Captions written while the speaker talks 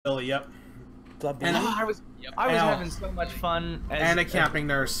Billy, yep. And I was having so much fun. And a camping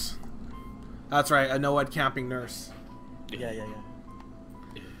nurse. That's right, a no-ed camping nurse. Yeah.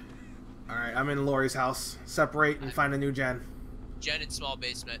 Alright, I'm in Lori's house. Separate and find a new gen. Gen in small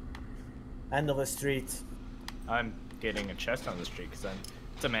basement. End of the street. I'm getting a chest on the street because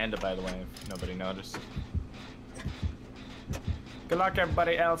it's Amanda, by the way, if nobody noticed. Good luck,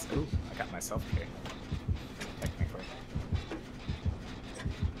 everybody else. Ooh, I got myself here. Technically.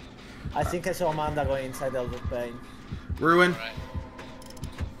 I think I saw Amanda going inside Elder Pain. Ruin. Right.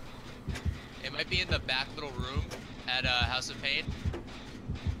 It might be in the back little room at House of Pain.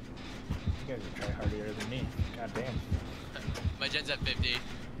 You guys are try harder than me. God damn. My gen's at 50.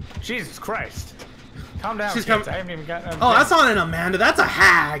 Jesus Christ. Calm down, She's kids. I haven't even got. Oh, that's not an Amanda. That's a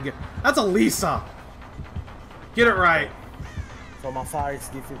hag. That's a Lisa. Get it right. From afar, it's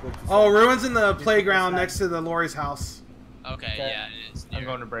difficult to Oh, see. Ruin's in the playground next to the Lori's house. Okay, yeah, it is. I'm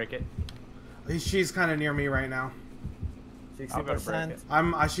going to break it. She's kind of near me right now.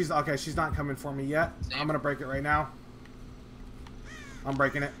 60%. She's okay. She's not coming for me yet. Same. I'm gonna break it right now. I'm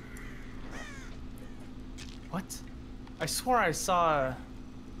breaking it. What? I swore I saw.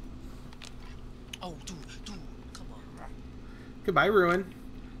 Oh, dude, come on. Goodbye, Ruin.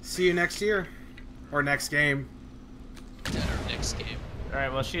 See you next year, or next game. At our next game. All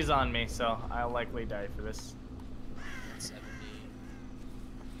right, well she's on me, so I'll likely die for this. 70.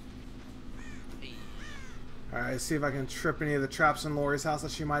 Hey. All right, see if I can trip any of the traps in Lori's house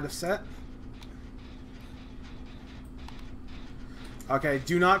that she might have set. Okay,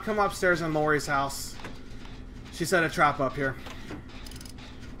 do not come upstairs in Lori's house. She set a trap up here.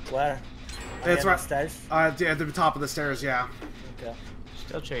 Where? It's right. Stairs? At the top of the stairs, yeah. Okay.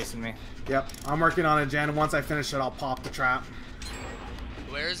 Still chasing me. Yep, I'm working on it, Jen. Once I finish it, I'll pop the trap.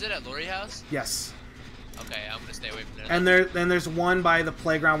 Where is it? At Lori House? Yes. Okay, I'm gonna stay away from there. And then there's one by the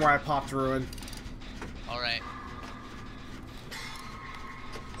playground where I popped Ruin. Alright.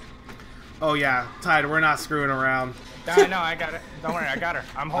 Oh yeah, Tide, we're not screwing around. I know, I got it. Don't worry, I got her.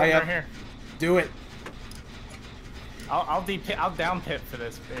 I'm holding her here. Do it. I'll down pit for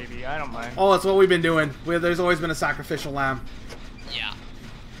this, baby. I don't mind. Oh, that's what we've been doing. There's always been a sacrificial lamb. Yeah.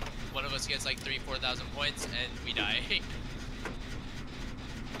 One of us gets like 4,000 points and we die.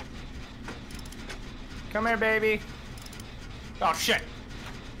 Come here, baby. Oh shit.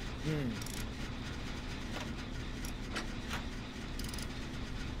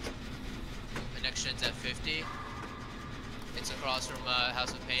 The next gen's at 50. It's across from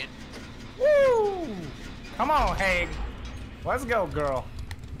House of Pain. Woo! Come on, Haig. Let's go, girl.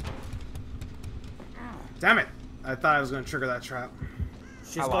 Damn it! I thought I was going to trigger that trap.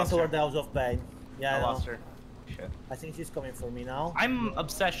 She's going toward the House of Pain. Yeah, I lost her. Shit. I think she's coming for me now. I'm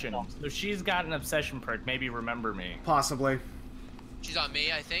obsession. So she's got an obsession perk. Maybe remember me. Possibly. She's on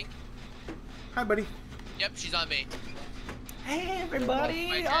me, I think. Hi, buddy. Yep, she's on me. Hey,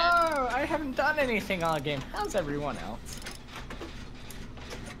 everybody. Oh, I haven't done anything all game. How's everyone else?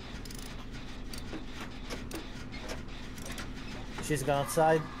 She's gone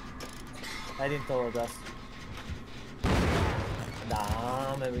outside. Heading toward us.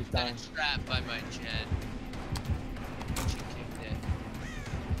 Damn, every Got time. trapped by my gen. She kicked it.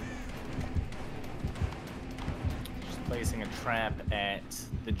 Just placing a trap at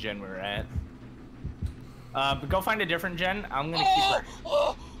the gen we're at. But go find a different gen. I'm gonna keep her.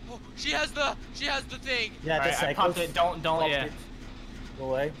 Oh, she has the thing. Yeah, All the right, I cycles. popped it. Don't, yeah. It. Go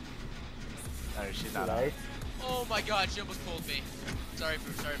away. No, she's not on. Right. Oh my god, she almost pulled me. Sorry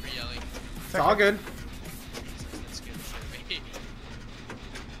for yelling. It's all good. That scared the shit out of me.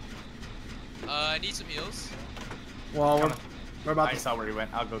 I need some heals. Well, we're about I to... saw where he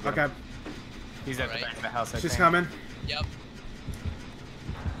went. I'll go get Okay, him. He's at the Alright. back of the house, I she's think. coming. Yep.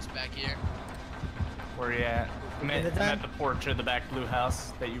 He's back here. Where are you at? I'm In the at den? the porch of the back blue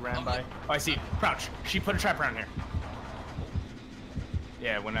house that you ran by. Oh, I see. Crouch. She put a trap around here.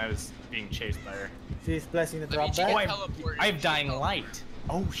 Yeah, when I was being chased by her. She's placing the I mean, drop she back. can Oh, teleport. I have She dying can light.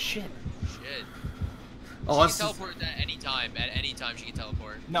 Oh, shit. Shit. Oh, She let's can teleport at any time. At any time she can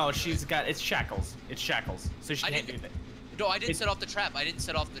teleport. No, she's got... It's shackles. It's shackles. So she I can't do didn't- that. No, I didn't It's- set off the trap. I didn't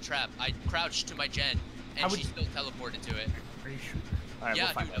set off the trap. I crouched to my gen, How and would- she still teleported to it. Are you sure? Alright, Yeah,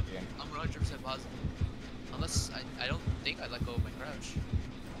 we'll find dude, out again. I'm 100% positive. Unless, I don't think I let go of my crouch.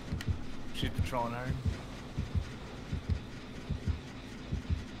 She's patrolling her.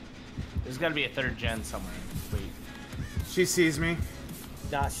 There's got to be a third gen somewhere in the fleet. She sees me.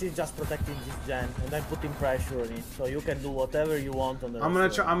 Yeah, she's just protecting this gen and then putting pressure on it, so you can do whatever you want on the. I'm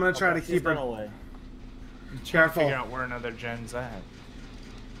gonna try to keep her. away. Careful. Figure out where another gen's at.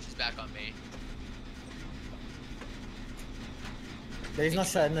 She's back on me. There is no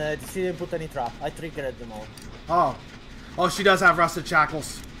shot. She didn't put any trap. I triggered them all. Oh. Oh, she does have rusted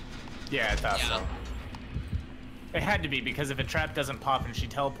shackles. Yeah, I thought Yeah. so. It had to be, because if a trap doesn't pop and she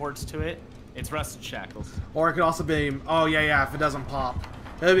teleports to it, it's rusted shackles. Or it could also be... Oh, yeah, if it doesn't pop.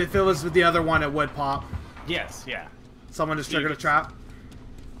 If it was with the other one, it would pop. Yes, yeah. Someone just triggered a trap.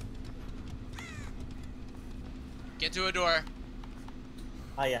 Get to a door.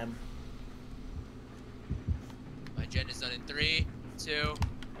 I am. My gen is done in 3, 2,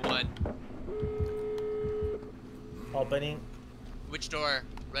 1. Opening. Which door?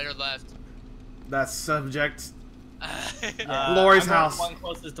 Right or left? That's subject. Uh, Lori's I'm going house. One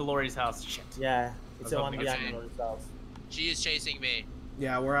closest to Lori's house. Shit. Yeah. It's the one hoping behind it's- Lori's house. She is chasing me.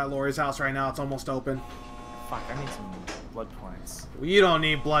 Yeah, we're at Lori's house right now. It's almost open. Fuck, I need some blood points. You don't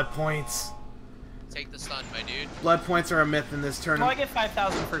need blood points. Take the stun, my dude. Blood points are a myth in this Well, I tournament. get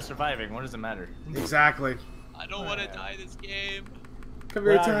 5,000 for surviving. What does it matter? Exactly. I don't want to die this game. Come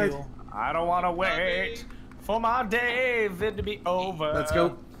Where here, are Tide. you? I don't want to wait for my David to be over. Let's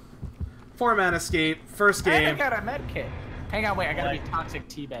go. 4-man escape. First Hey, I game. got a med kit. Hang on, wait. I gotta What? be toxic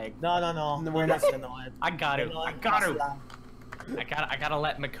teabag. No. We're not- I got to. I got to. I gotta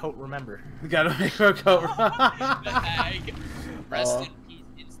let Makote remember. We gotta make her go. The hag. Rest Oh. in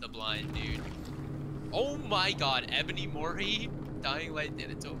peace, Instablind, dude. Oh my god, Ebony Mori, Dying Light,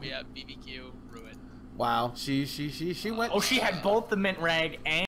 Denatopia, BBQ, ruin. Wow. She went. Oh, she had both the mint rag and